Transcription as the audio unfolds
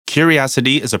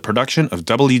Curiosity is a production of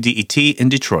WDET in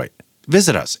Detroit.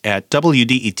 Visit us at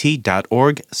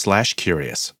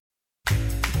wdet.org/curious.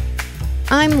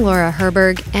 I'm Laura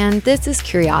Herberg, and this is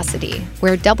Curiosity,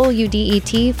 where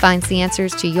WDET finds the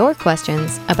answers to your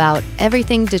questions about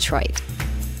everything Detroit.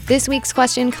 This week's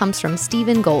question comes from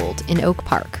Stephen Gold in Oak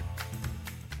Park.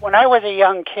 When I was a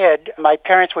young kid, my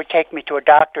parents would take me to a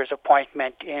doctor's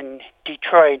appointment in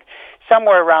Detroit,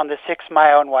 somewhere around the 6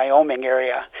 Mile in Wyoming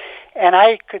area. And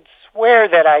I could swear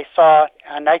that I saw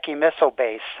a Nike missile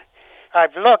base.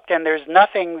 I've looked, and there's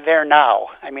nothing there now.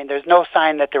 I mean, there's no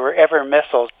sign that there were ever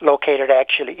missiles located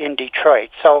actually in Detroit.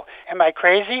 So am I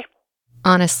crazy?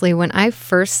 Honestly, when I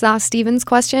first saw Steven's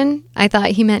question, I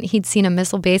thought he meant he'd seen a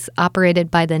missile base operated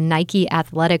by the Nike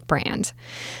athletic brand.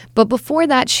 But before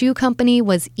that shoe company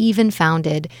was even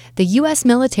founded, the U.S.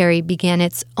 military began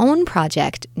its own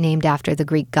project named after the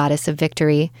Greek goddess of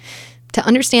victory. To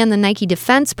understand the Nike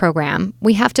Defense Program,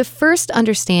 we have to first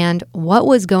understand what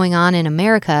was going on in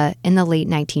America in the late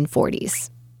 1940s.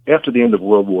 After the end of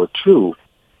World War II,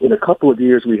 in a couple of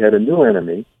years, we had a new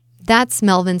enemy. That's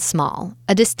Melvin Small,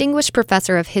 a distinguished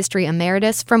professor of history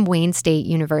emeritus from Wayne State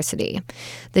University.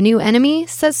 The new enemy,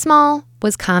 says Small,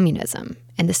 was communism,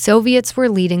 and the Soviets were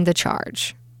leading the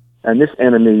charge. And this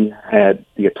enemy had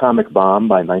the atomic bomb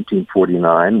by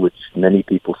 1949, which many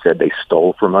people said they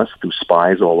stole from us through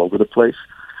spies all over the place.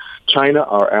 China,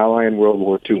 our ally in World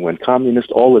War II, went communist.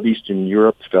 All of Eastern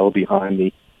Europe fell behind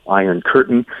the Iron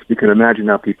Curtain. You can imagine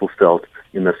how people felt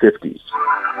in the 50s.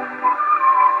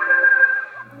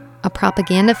 A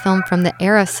propaganda film from the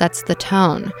era sets the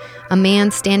tone. A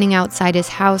man standing outside his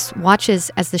house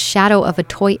watches as the shadow of a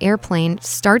toy airplane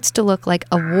starts to look like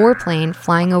a warplane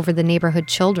flying over the neighborhood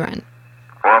children.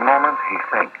 For a moment, he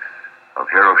thinks of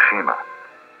Hiroshima.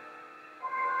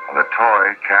 And the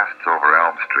toy casts over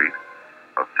Elm Street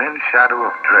a thin shadow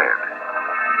of dread.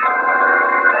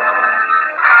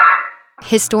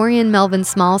 Historian Melvin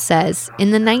Small says,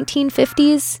 in the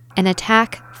 1950s, an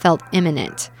attack felt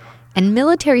imminent. And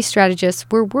military strategists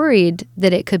were worried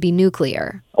that it could be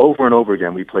nuclear. Over and over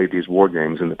again, we played these war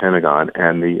games in the Pentagon,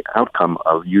 and the outcome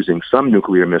of using some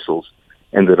nuclear missiles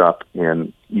ended up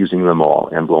in using them all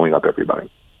and blowing up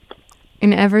everybody.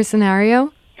 In every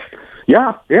scenario?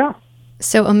 Yeah.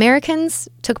 So Americans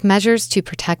took measures to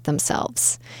protect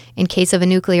themselves. In case of a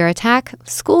nuclear attack,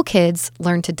 school kids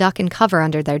learned to duck and cover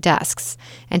under their desks,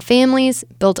 and families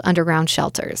built underground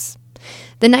shelters.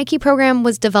 The Nike program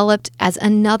was developed as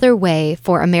another way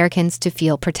for Americans to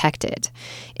feel protected.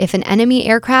 If an enemy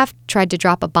aircraft tried to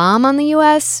drop a bomb on the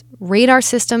U.S., radar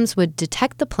systems would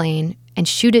detect the plane and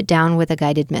shoot it down with a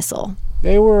guided missile.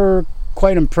 They were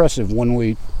quite impressive when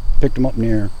we picked them up in the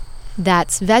air.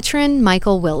 That's veteran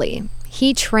Michael Willey.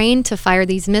 He trained to fire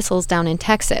these missiles down in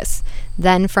Texas.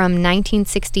 Then from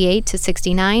 1968 to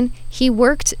 69, he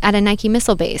worked at a Nike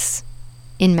missile base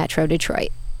in Metro Detroit.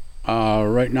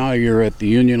 Right now you're at the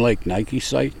Union Lake Nike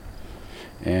site,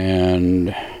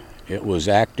 and it was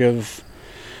active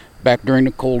back during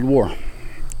the Cold War.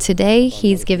 Today,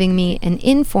 he's giving me an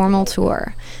informal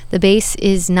tour. The base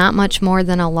is not much more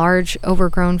than a large,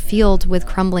 overgrown field with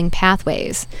crumbling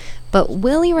pathways. But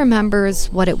Willie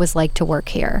remembers what it was like to work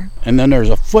here. And then there's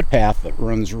a footpath that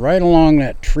runs right along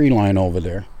that tree line over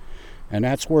there, and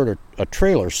that's where a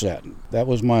trailer sat. That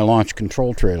was my launch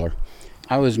control trailer.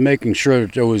 I was making sure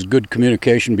that there was good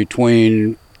communication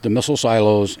between the missile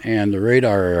silos and the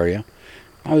radar area.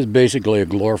 I was basically a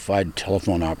glorified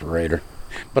telephone operator,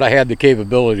 but I had the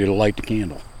capability to light the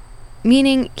candle.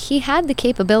 Meaning he had the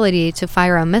capability to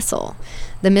fire a missile.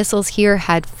 The missiles here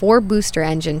had 4 booster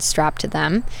engines strapped to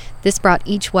them. This brought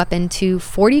each weapon to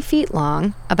 40 feet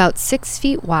long, about 6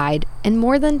 feet wide, and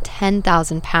more than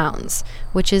 10,000 pounds,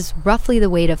 which is roughly the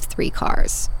weight of 3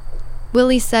 cars.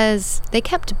 Willie says they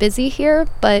kept busy here,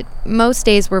 but most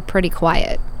days were pretty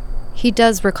quiet. He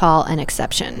does recall an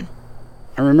exception.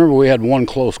 I remember we had one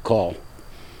close call.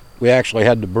 We actually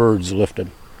had the birds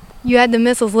lifted. You had the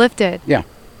missiles lifted? Yeah,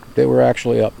 they were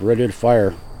actually up, ready to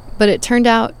fire. But it turned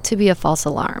out to be a false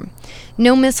alarm.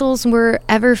 No missiles were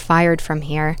ever fired from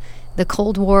here. The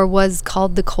Cold War was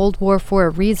called the Cold War for a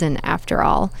reason, after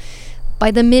all.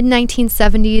 By the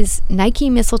mid-1970s, Nike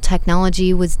missile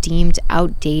technology was deemed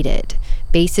outdated.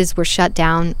 Bases were shut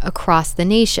down across the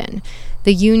nation.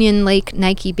 The Union Lake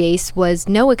Nike base was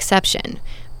no exception.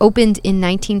 Opened in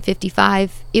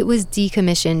 1955, it was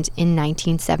decommissioned in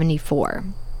 1974.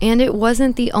 And it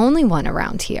wasn't the only one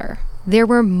around here. There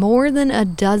were more than a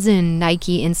dozen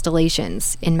Nike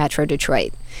installations in Metro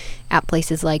Detroit, at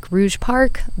places like Rouge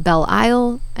Park, Belle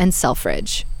Isle, and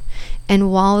Selfridge.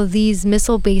 And while these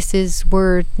missile bases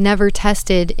were never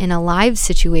tested in a live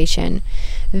situation,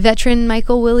 veteran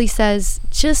Michael Willey says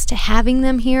just having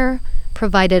them here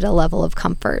provided a level of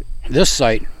comfort. This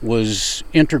site was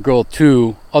integral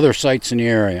to other sites in the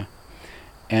area,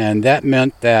 and that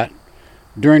meant that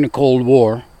during the Cold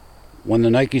War, when the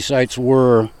Nike sites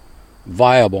were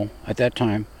viable at that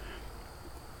time,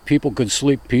 people could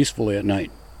sleep peacefully at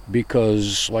night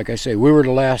because, like I say, we were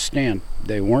the last stand.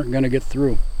 They weren't going to get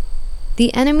through.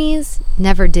 The enemies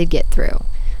never did get through,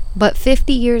 but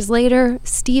 50 years later,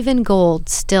 Stephen Gold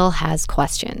still has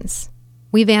questions.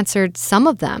 We've answered some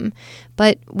of them,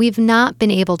 but we've not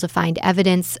been able to find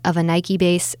evidence of a Nike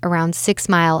base around 6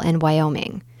 Mile in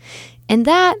Wyoming. And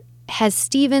that has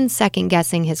Stephen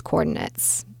second-guessing his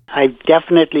coordinates. I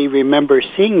definitely remember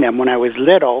seeing them when I was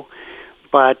little,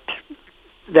 but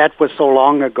that was so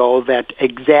long ago that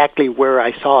exactly where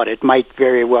I saw it, it might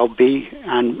very well be,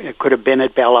 and it could have been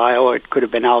at Belle Isle or it could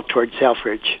have been out towards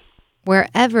Selfridge.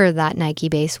 Wherever that Nike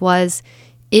base was,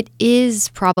 it is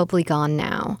probably gone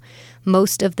now.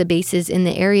 Most of the bases in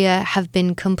the area have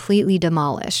been completely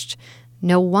demolished.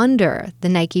 No wonder the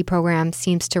Nike program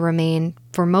seems to remain,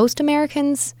 for most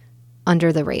Americans,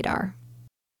 under the radar.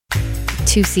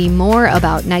 To see more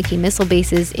about Nike missile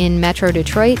bases in Metro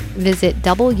Detroit, visit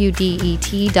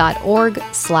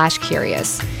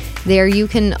wdet.org/curious. There you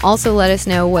can also let us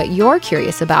know what you're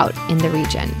curious about in the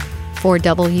region. For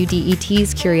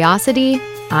WDET's Curiosity,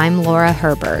 I'm Laura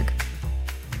Herberg.